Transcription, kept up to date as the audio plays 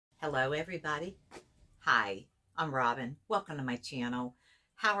Hello everybody. Hi, I'm Robin. Welcome to my channel.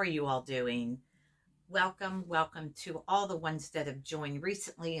 How are you all doing? Welcome to all the ones that have joined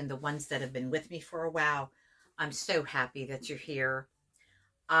recently and the ones that have been with me for a while. I'm so happy that you're here.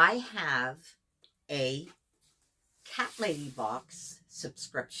 I have a Cat Lady box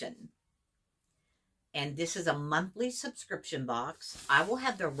subscription. And this is a monthly subscription box. I will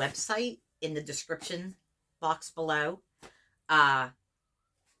have their website in the description box below.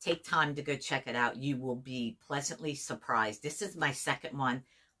 Take time to go check it out. You will be pleasantly surprised. This is my second one.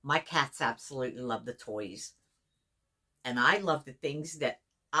 My cats absolutely love the toys. And I love the things that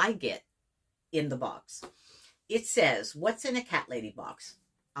I get in the box. It says, what's in a Cat Lady box?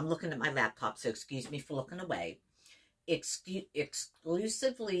 I'm looking at my laptop, so excuse me for looking away.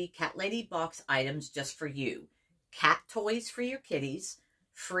 Exclusively Cat Lady box items just for you. Cat toys for your kitties.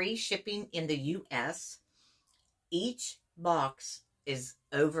 Free shipping in the U.S. Each box is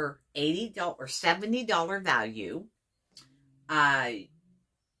over $80 or $70 value.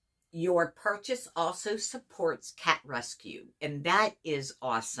 Your purchase also supports cat rescue, and that is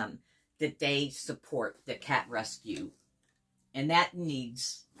awesome that they support the cat rescue, and that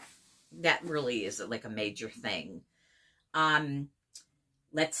really is like a major thing.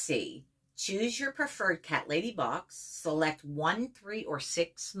 Let's see. Choose your preferred Cat Lady box. Select 1, 3, or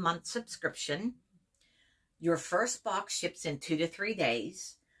 6 month subscription. Your first box ships in 2 to 3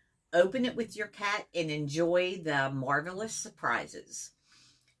 days. Open it with your cat and enjoy the marvelous surprises.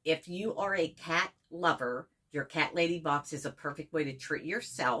 If you are a cat lover, your Cat Lady box is a perfect way to treat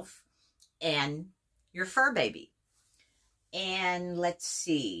yourself and your fur baby. And let's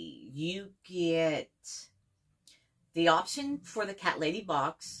see, you get the option for the Cat Lady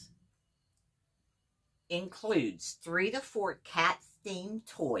box includes 3 to 4 cat themed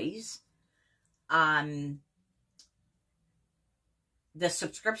toys. The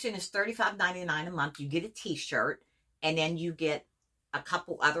subscription is $35.99 a month. You get a t-shirt, and then you get a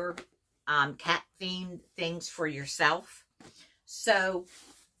couple other cat-themed things for yourself. So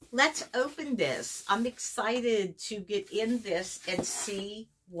let's open this. I'm excited to get in this and see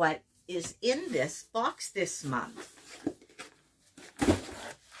what is in this box this month.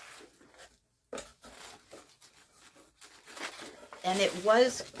 And it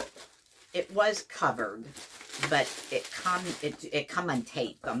was covered, but it come on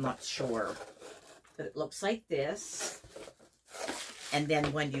tape. I'm not sure, but it looks like this. And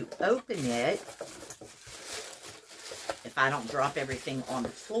then when you open it, if I don't drop everything on the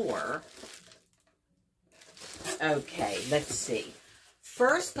floor, okay, let's see.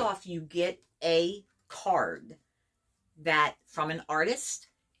 First off, you get a card that from an artist,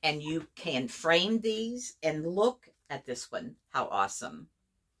 and you can frame these. And look at this one, how awesome.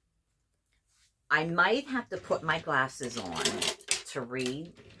 I might have to put my glasses on to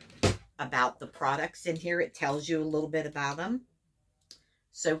read about the products in here. It tells you a little bit about them.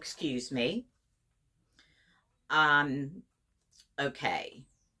 So excuse me. Okay.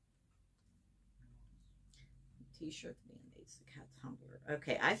 T-shirt, Band-Aids, the cat tumbler.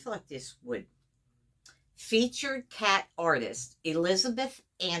 Okay, I thought this would. Featured cat artist Elizabeth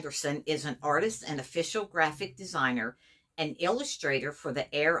Anderson is an artist and official graphic designer and illustrator for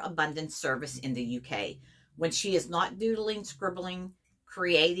the Air Abundance service in the UK. When she is not doodling, scribbling,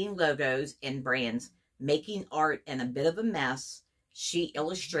 creating logos and brands, making art and a bit of a mess, she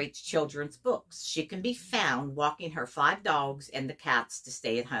illustrates children's books. She can be found walking her 5 dogs and the cats to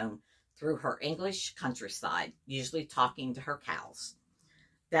stay at home through her English countryside, usually talking to her cows.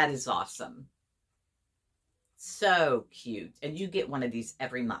 That is awesome. So cute. And you get one of these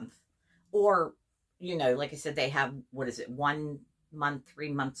every month. Or, you know, like I said, they have, what is it, 1 month,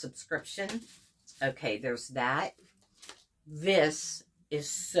 3 month subscription. Okay, there's that. This is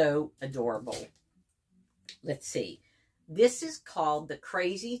so adorable. Let's see. This is called the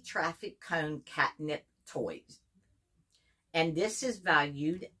Crazy Traffic Cone Catnip Toys. And this is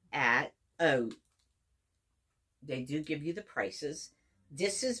valued at, oh, they do give you the prices.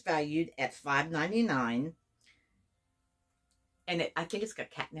 This is valued at $5.99. And I think it's got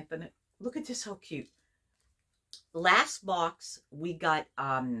catnip in it. Look at this, how cute. Last box, we got,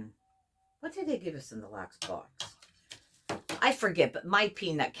 what did they give us in the last box? I forget, but my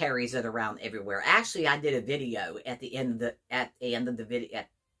peanut carries it around everywhere. Actually, I did a video at the end of the video,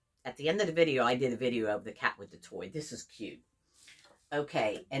 I did a video of the cat with the toy. This is cute.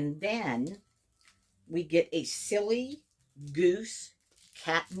 Okay, and then we get a silly goose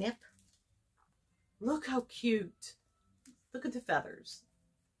catnip. Look how cute. Look at the feathers.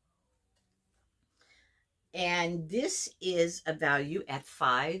 And this is a value at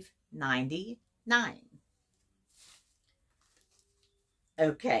 $5.99.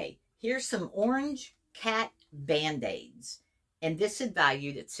 Okay, here's some orange cat Band-Aids. And this is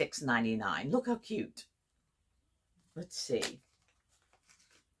valued at $6.99. Look how cute. Let's see.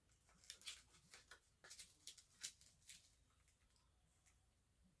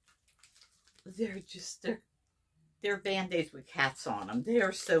 They're Band-Aids with cats on them. They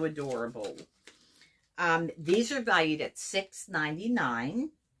are so adorable. These are valued at $6.99.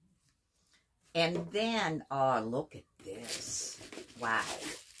 And then, oh, look at this. Wow.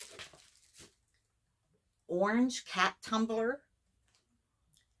 Orange cat tumbler.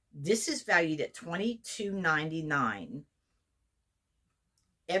 This is valued at $22.99.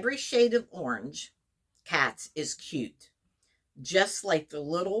 Every shade of orange, cats, is cute. Just like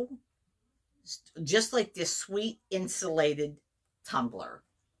this sweet insulated tumbler.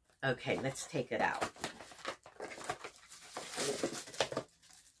 Okay, let's take it out.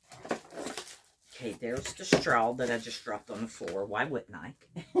 Okay, there's the straw that I just dropped on the floor. Why wouldn't I?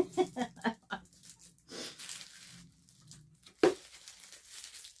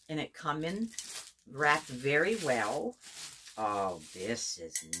 And it come in wrapped very well. Oh, this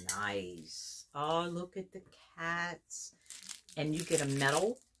is nice. Oh, look at the cats. And you get a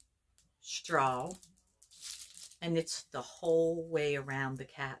metal straw. And it's the whole way around the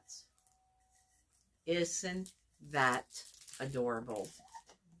cats. Isn't that adorable?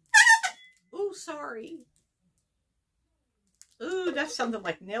 Ooh, sorry. Ooh, that sounded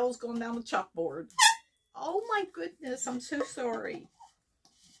like nails going down the chalkboard. Oh my goodness, I'm so sorry.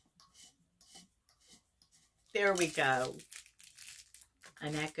 There we go.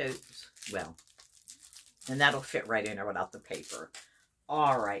 And that goes, well, and that'll fit right in there without the paper.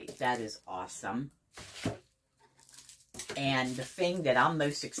 All right, that is awesome. And the thing that I'm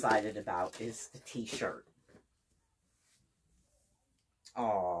most excited about is the t-shirt.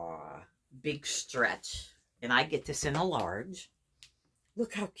 Aw, big stretch. And I get this in a large.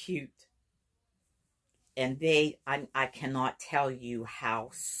 Look how cute. And I cannot tell you how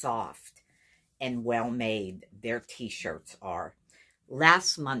soft and well made their t-shirts are.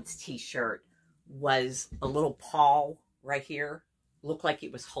 Last month's t-shirt was a little paw right here. Looked like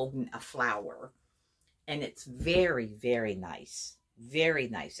it was holding a flower. And it's very, very nice. Very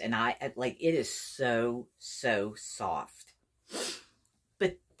nice. And it is so, so soft.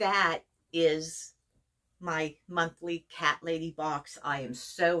 But that is my monthly Cat Lady box. I am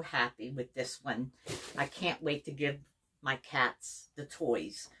so happy with this one. I can't wait to give my cats the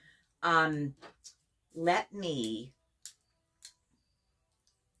toys.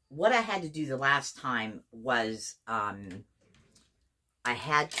 What I had to do the last time was, I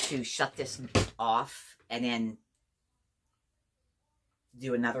had to shut this off and then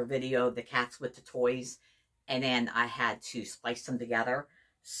do another video of the cats with the toys. And then I had to splice them together.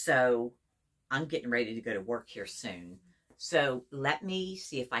 So I'm getting ready to go to work here soon. So let me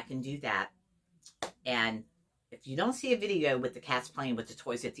see if I can do that. And if you don't see a video with the cats playing with the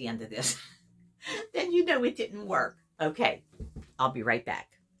toys at the end of this, then you know it didn't work. Okay, I'll be right back.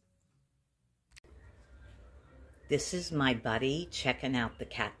 This is my buddy checking out the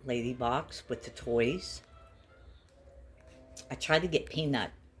Cat Lady box with the toys. I tried to get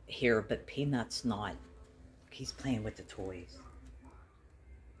Peanut here, but Peanut's not. He's playing with the toys.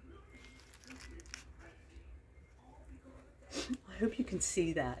 I hope you can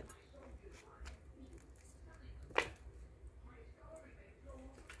see that.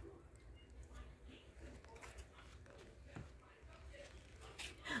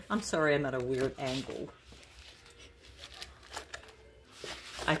 I'm sorry I'm at a weird angle.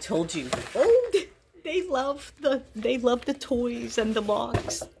 I told you. Oh, they love the toys and the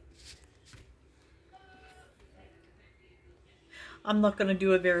box. I'm not going to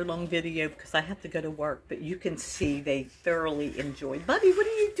do a very long video because I have to go to work, but you can see they thoroughly enjoy. Buddy, what are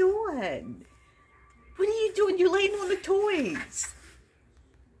you doing? What are you doing? You're laying on the toys.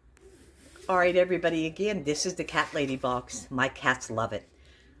 All right, everybody, again, this is the Cat Lady box. My cats love it.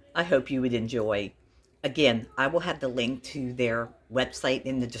 I hope you would enjoy. Again, I will have the link to their website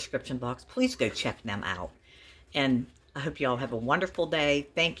in the description box. Please go check them out. And I hope you all have a wonderful day.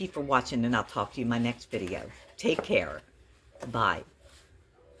 Thank you for watching, and I'll talk to you in my next video. Take care. Bye.